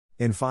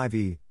In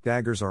 5e,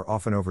 daggers are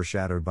often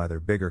overshadowed by their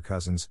bigger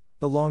cousins,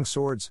 the long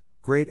swords,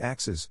 great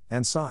axes,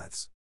 and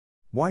scythes.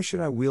 Why should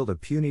I wield a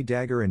puny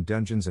dagger in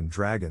Dungeons &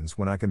 Dragons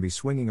when I can be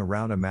swinging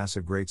around a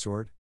massive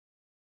greatsword?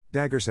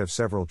 Daggers have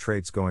several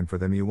traits going for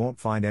them you won't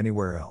find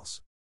anywhere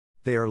else.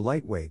 They are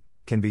lightweight,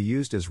 can be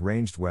used as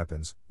ranged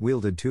weapons,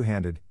 wielded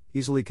two-handed,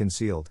 easily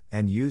concealed,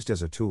 and used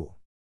as a tool.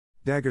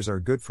 Daggers are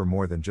good for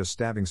more than just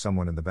stabbing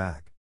someone in the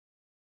back.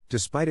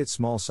 Despite its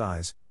small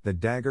size, the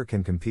dagger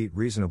can compete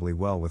reasonably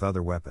well with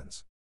other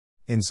weapons.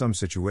 In some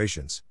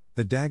situations,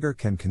 the dagger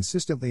can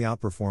consistently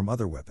outperform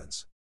other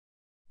weapons.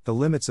 The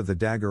limits of the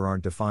dagger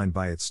aren't defined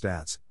by its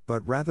stats,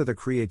 but rather the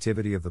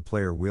creativity of the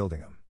player wielding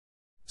them.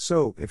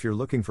 So, if you're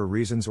looking for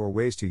reasons or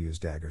ways to use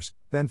daggers,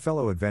 then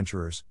fellow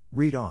adventurers,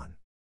 read on.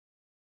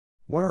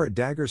 What are a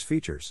dagger's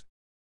features?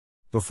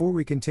 Before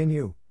we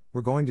continue,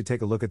 we're going to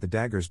take a look at the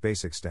dagger's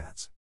basic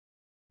stats.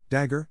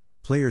 Dagger,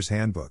 Player's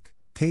Handbook,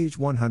 page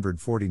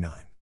 149.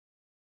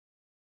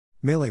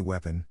 Melee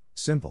weapon,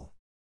 simple.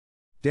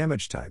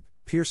 Damage type,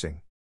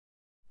 piercing.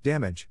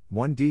 Damage,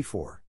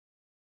 1d4.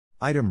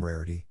 Item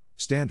rarity,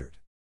 standard.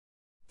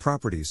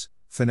 Properties,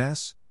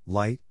 finesse,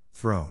 light,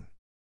 thrown.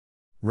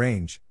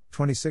 Range,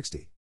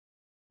 2060.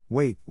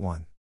 Weight,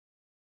 1.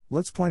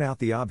 Let's point out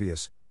the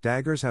obvious,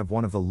 daggers have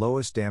one of the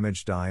lowest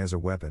damage die as a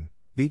weapon,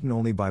 beaten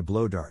only by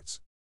blow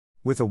darts.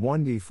 With a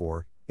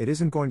 1d4, it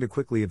isn't going to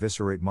quickly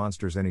eviscerate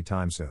monsters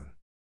anytime soon.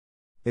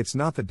 It's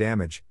not the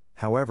damage,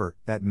 however,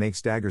 that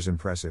makes daggers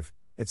impressive,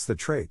 it's the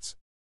traits.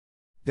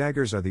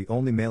 Daggers are the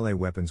only melee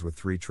weapons with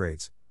 3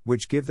 traits,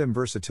 which give them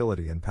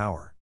versatility and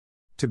power.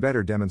 To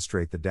better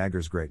demonstrate the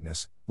dagger's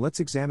greatness,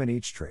 let's examine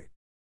each trait.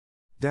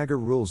 Dagger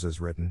rules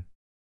as written.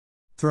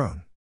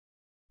 Thrown.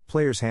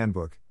 Player's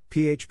Handbook,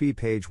 PHB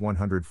page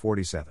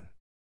 147.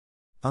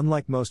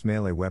 Unlike most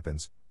melee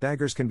weapons,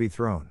 daggers can be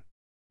thrown.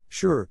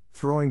 Sure,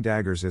 throwing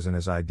daggers isn't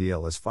as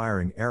ideal as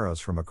firing arrows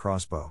from a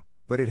crossbow,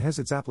 but it has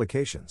its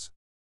applications.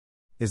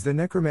 Is the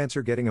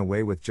necromancer getting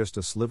away with just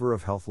a sliver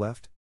of health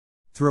left?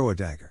 Throw a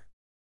dagger.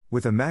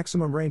 With a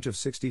maximum range of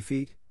 60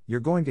 feet, you're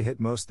going to hit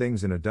most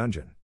things in a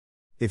dungeon.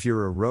 If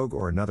you're a rogue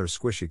or another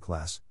squishy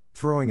class,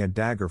 throwing a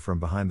dagger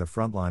from behind the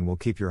front line will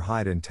keep your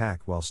hide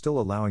intact while still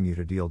allowing you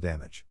to deal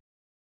damage.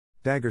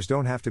 Daggers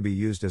don't have to be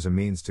used as a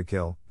means to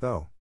kill,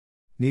 though.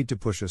 Need to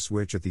push a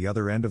switch at the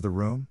other end of the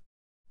room?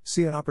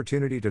 See an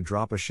opportunity to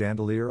drop a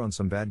chandelier on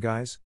some bad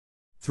guys?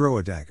 Throw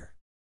a dagger.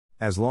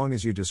 As long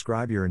as you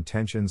describe your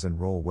intentions and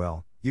roll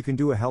well, you can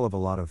do a hell of a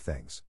lot of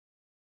things.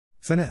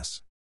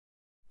 Finesse.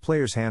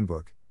 Player's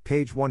Handbook,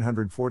 page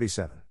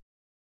 147.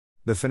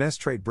 The finesse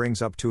trait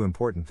brings up 2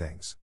 important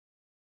things.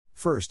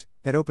 First,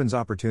 it opens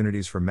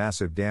opportunities for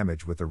massive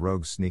damage with the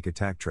rogue's sneak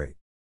attack trait.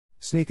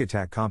 Sneak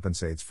attack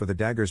compensates for the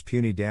dagger's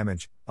puny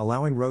damage,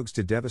 allowing rogues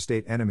to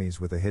devastate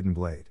enemies with a hidden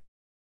blade.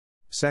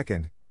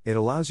 Second, it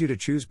allows you to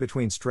choose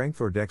between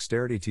strength or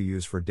dexterity to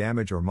use for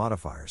damage or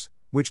modifiers,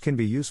 which can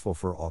be useful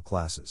for all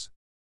classes.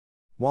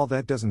 While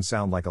that doesn't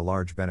sound like a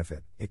large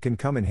benefit, it can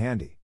come in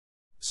handy.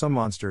 Some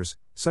monsters,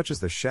 such as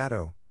the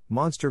Shadow,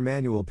 Monster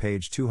Manual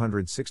page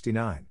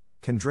 269,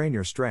 can drain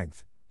your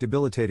strength,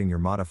 debilitating your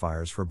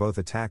modifiers for both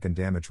attack and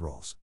damage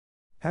rolls.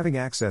 Having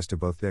access to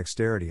both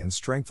dexterity and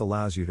strength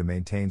allows you to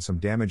maintain some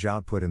damage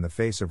output in the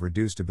face of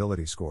reduced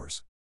ability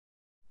scores.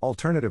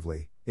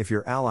 Alternatively, if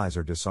your allies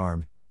are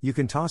disarmed, you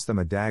can toss them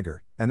a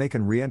dagger, and they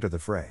can re-enter the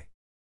fray.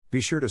 Be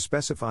sure to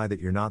specify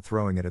that you're not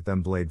throwing it at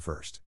them blade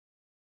first.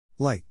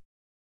 Light.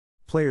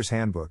 Player's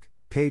Handbook,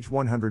 page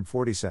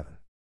 147.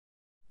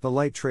 The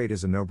light trait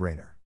is a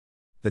no-brainer.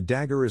 The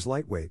dagger is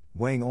lightweight,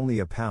 weighing only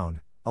a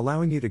pound,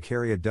 allowing you to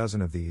carry a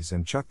dozen of these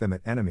and chuck them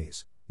at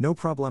enemies, no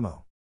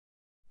problemo.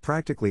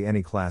 Practically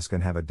any class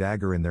can have a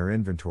dagger in their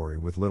inventory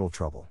with little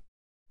trouble.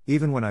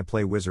 Even when I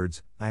play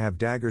wizards, I have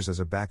daggers as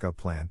a backup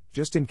plan,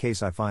 just in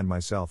case I find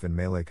myself in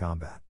melee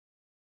combat.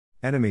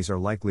 Enemies are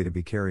likely to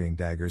be carrying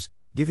daggers,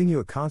 giving you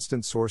a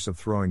constant source of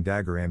throwing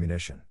dagger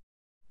ammunition.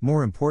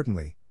 More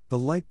importantly, the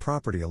light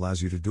property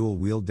allows you to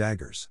dual-wield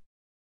daggers.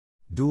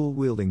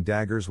 Dual-wielding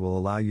daggers will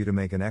allow you to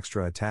make an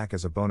extra attack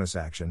as a bonus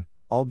action,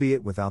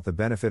 albeit without the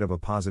benefit of a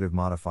positive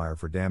modifier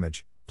for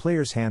damage,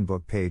 Player's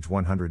Handbook page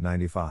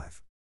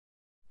 195.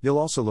 You'll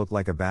also look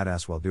like a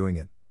badass while doing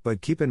it,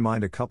 but keep in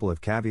mind a couple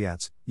of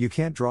caveats. You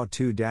can't draw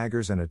 2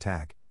 daggers and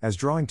attack, as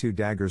drawing 2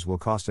 daggers will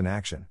cost an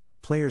action,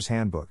 Player's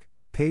Handbook,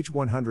 page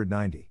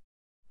 190.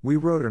 We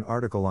wrote an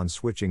article on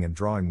switching and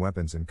drawing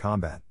weapons in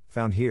combat,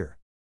 found here.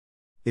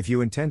 If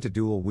you intend to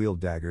dual-wield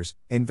daggers,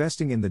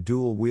 investing in the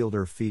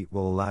dual-wielder feat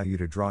will allow you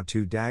to draw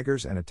 2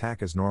 daggers and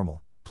attack as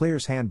normal,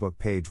 Player's Handbook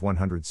page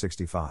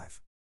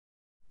 165.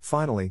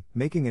 Finally,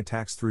 making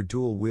attacks through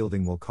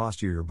dual-wielding will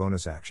cost you your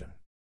bonus action.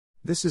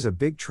 This is a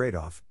big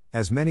trade-off,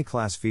 as many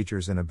class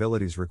features and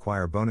abilities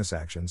require bonus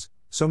actions,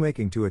 so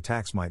making 2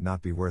 attacks might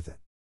not be worth it.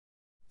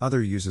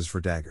 Other uses for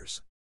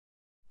daggers.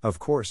 Of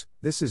course,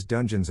 this is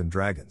Dungeons &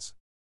 Dragons.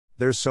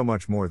 There's so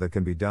much more that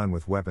can be done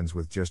with weapons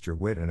with just your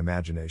wit and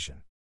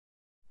imagination.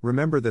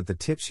 Remember that the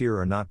tips here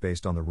are not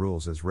based on the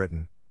rules as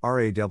written,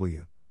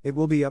 RAW, it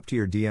will be up to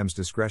your DM's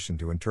discretion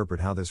to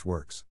interpret how this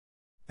works.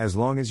 As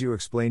long as you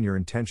explain your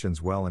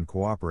intentions well and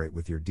cooperate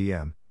with your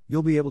DM,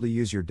 you'll be able to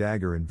use your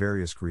dagger in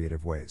various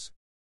creative ways.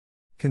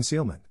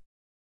 Concealment.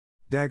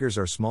 Daggers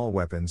are small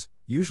weapons,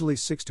 usually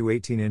 6 to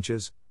 18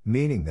 inches,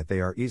 meaning that they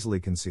are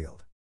easily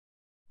concealed.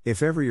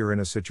 If ever you're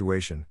in a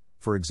situation,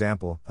 for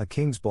example, a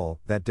king's ball,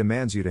 that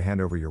demands you to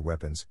hand over your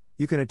weapons,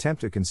 you can attempt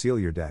to conceal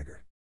your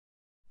dagger.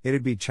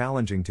 It'd be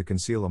challenging to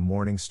conceal a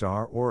morning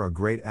star or a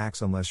great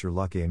axe unless you're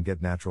lucky and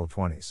get natural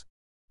 20s.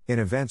 In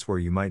events where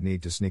you might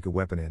need to sneak a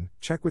weapon in,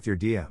 check with your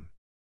DM.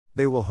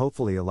 They will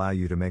hopefully allow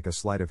you to make a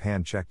sleight of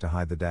hand check to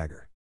hide the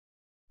dagger.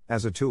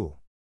 As a tool.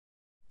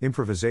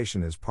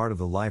 Improvisation is part of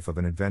the life of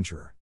an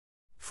adventurer.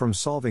 From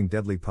solving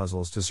deadly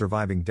puzzles to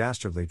surviving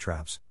dastardly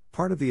traps,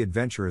 part of the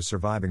adventure is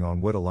surviving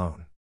on wood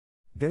alone.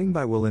 Getting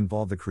by will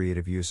involve the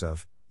creative use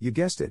of, you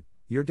guessed it,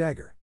 your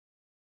dagger.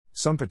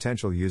 Some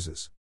potential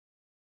uses.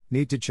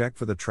 Need to check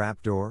for the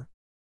trap door?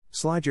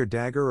 Slide your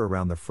dagger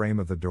around the frame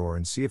of the door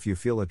and see if you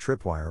feel a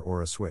tripwire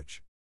or a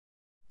switch.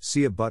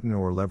 See a button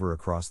or lever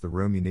across the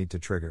room you need to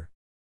trigger?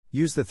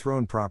 Use the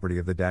thrown property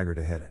of the dagger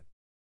to hit it.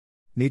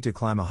 Need to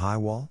climb a high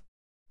wall?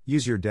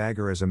 Use your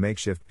dagger as a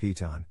makeshift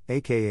piton,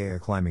 aka a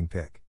climbing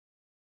pick.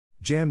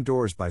 Jam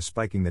doors by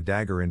spiking the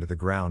dagger into the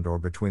ground or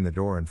between the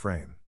door and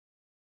frame.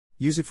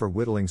 Use it for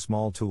whittling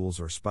small tools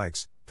or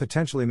spikes,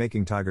 potentially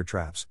making tiger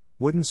traps,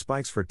 wooden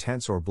spikes for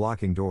tents or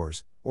blocking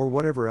doors, or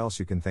whatever else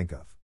you can think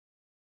of.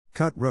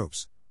 Cut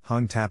ropes,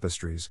 hung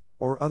tapestries,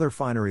 or other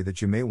finery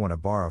that you may want to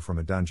borrow from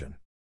a dungeon.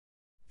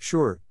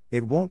 Sure,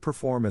 it won't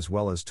perform as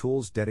well as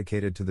tools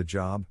dedicated to the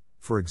job,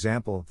 for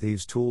example,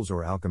 thieves' tools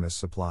or alchemist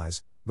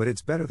supplies, but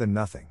it's better than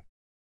nothing.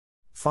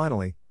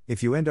 Finally,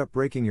 if you end up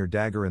breaking your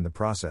dagger in the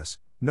process,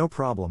 no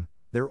problem,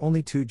 they're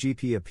only 2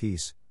 GP a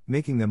piece,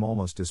 making them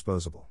almost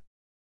disposable.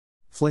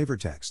 Flavor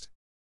text.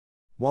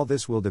 While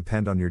this will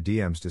depend on your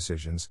DM's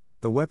decisions,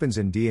 the weapons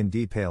in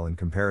D&D pale in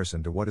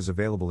comparison to what is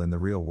available in the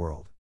real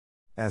world.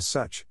 As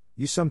such,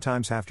 you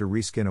sometimes have to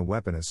reskin a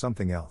weapon as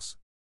something else.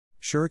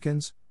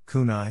 Shurikens,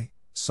 kunai,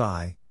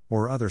 sai,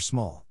 or other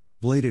small,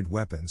 bladed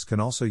weapons can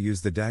also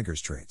use the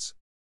dagger's traits.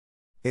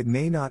 It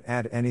may not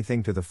add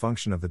anything to the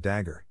function of the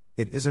dagger,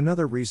 it is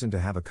another reason to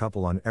have a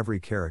couple on every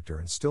character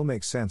and still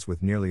make sense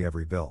with nearly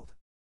every build.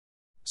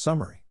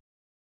 Summary.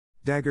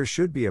 Daggers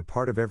should be a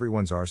part of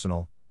everyone's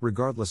arsenal,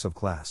 regardless of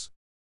class.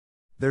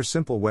 They're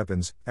simple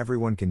weapons,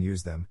 everyone can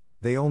use them,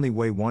 they only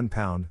weigh 1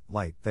 pound,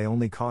 light, they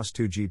only cost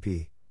 2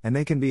 GP, and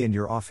they can be in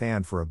your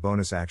offhand for a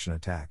bonus action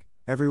attack,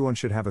 everyone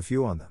should have a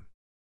few on them.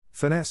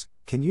 Finesse,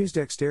 can use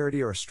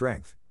dexterity or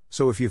strength,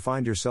 so if you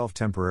find yourself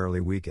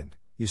temporarily weakened,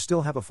 you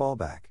still have a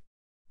fallback.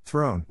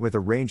 Thrown, with a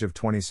range of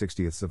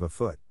 20/60ths of a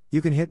foot,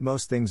 you can hit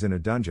most things in a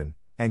dungeon,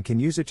 and can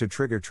use it to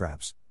trigger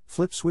traps,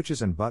 flip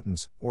switches and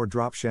buttons, or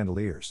drop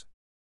chandeliers.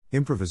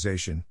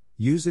 Improvisation,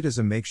 use it as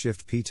a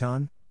makeshift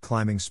piton,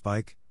 climbing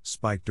spike,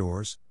 spike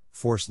doors,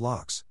 force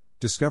locks,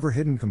 discover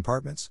hidden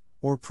compartments,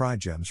 or pry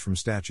gems from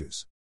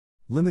statues.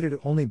 Limited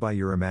only by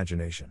your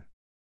imagination.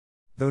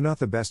 Though not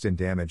the best in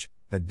damage,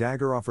 the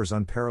dagger offers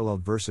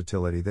unparalleled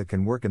versatility that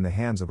can work in the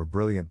hands of a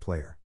brilliant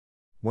player.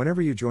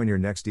 Whenever you join your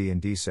next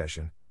D&D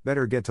session,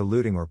 better get to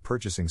looting or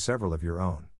purchasing several of your own.